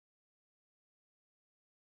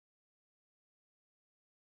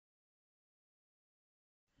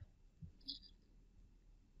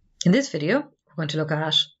In this video, we're going to look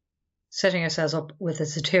at setting ourselves up with a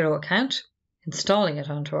Zotero account, installing it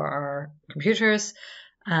onto our computers,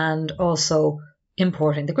 and also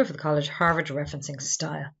importing the Griffith Harvard referencing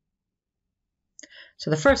style.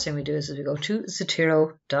 So the first thing we do is we go to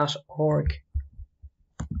zotero.org.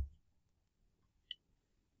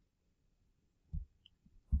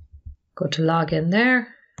 Go to log in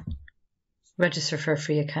there, register for a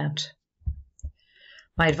free account.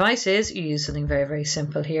 My advice is you use something very, very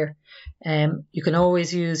simple here. You can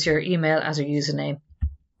always use your email as a username.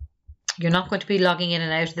 You're not going to be logging in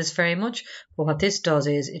and out of this very much, but what this does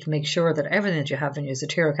is it makes sure that everything that you have in your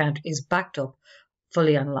Zotero account is backed up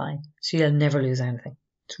fully online, so you'll never lose anything.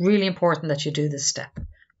 It's really important that you do this step.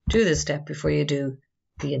 Do this step before you do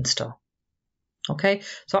the install. Okay,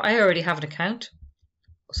 so I already have an account,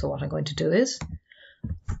 so what I'm going to do is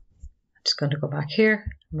I'm just going to go back here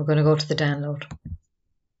and we're going to go to the download.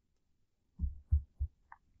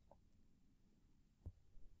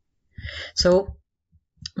 So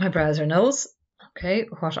my browser knows, okay,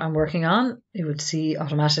 what I'm working on. It would see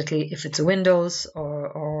automatically if it's a Windows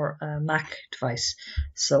or a Mac device.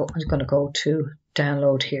 So I'm going to go to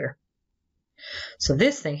download here. So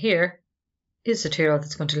this thing here is Zotero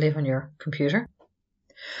that's going to live on your computer.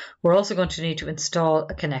 We're also going to need to install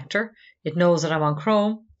a connector. It knows that I'm on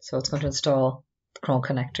Chrome, so it's going to install the Chrome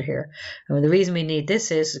connector here. And the reason we need this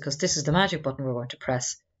is because this is the magic button we're going to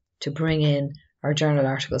press to bring in our journal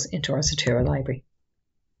articles into our Zotero library.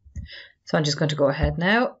 So I'm just going to go ahead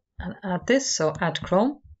now and add this. So add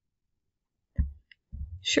Chrome.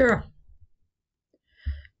 Sure.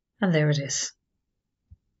 And there it is.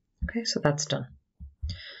 Okay, so that's done.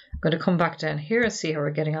 I'm going to come back down here and see how we're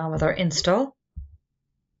getting on with our install.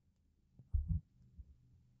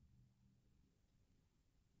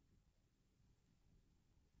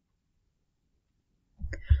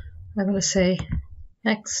 I'm going to say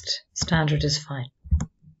next, standard is fine.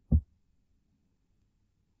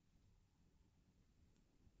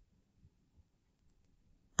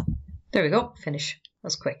 There we go, finish.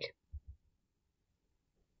 That's quick.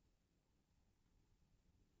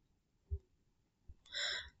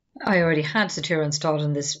 I already had Zotero installed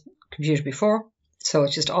on this computer before, so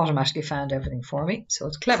it just automatically found everything for me. So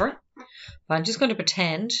it's clever. But I'm just going to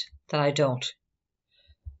pretend that I don't.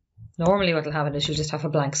 Normally what will happen is you'll just have a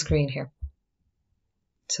blank screen here.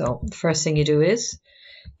 So the first thing you do is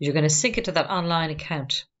you're going to sync it to that online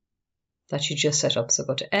account that you just set up. So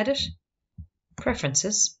go to Edit,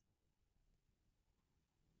 Preferences,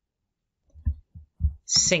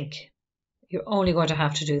 Sync. You're only going to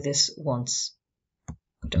have to do this once.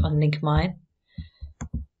 Go to unlink mine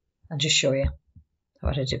and just show you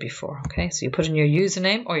what I did before. Okay, so you put in your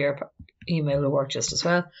username, or your email will work just as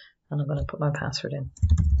well. And I'm going to put my password in.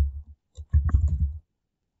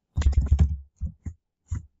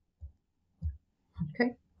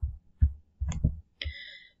 Okay.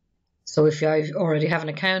 So if you already have an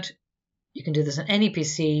account, you can do this on any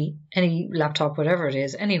PC, any laptop, whatever it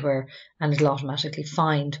is, anywhere, and it'll automatically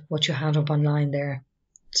find what you had up online there.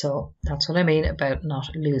 So that's what I mean about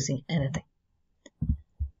not losing anything.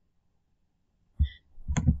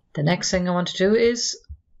 The next thing I want to do is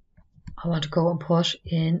I want to go and put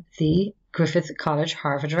in the Griffith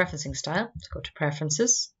Harvard referencing style. Let's go to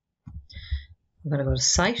Preferences. I'm going to go to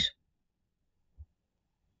Cite.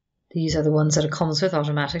 These are the ones that it comes with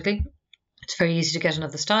automatically. It's very easy to get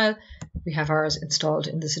another style. We have ours installed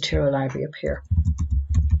in the Zotero library up here.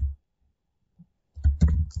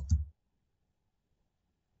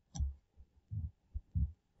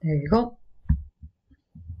 There you go.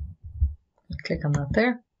 Click on that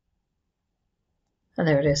there. And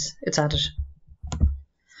there it is. It's added.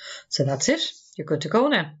 So that's it. You're good to go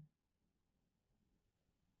now.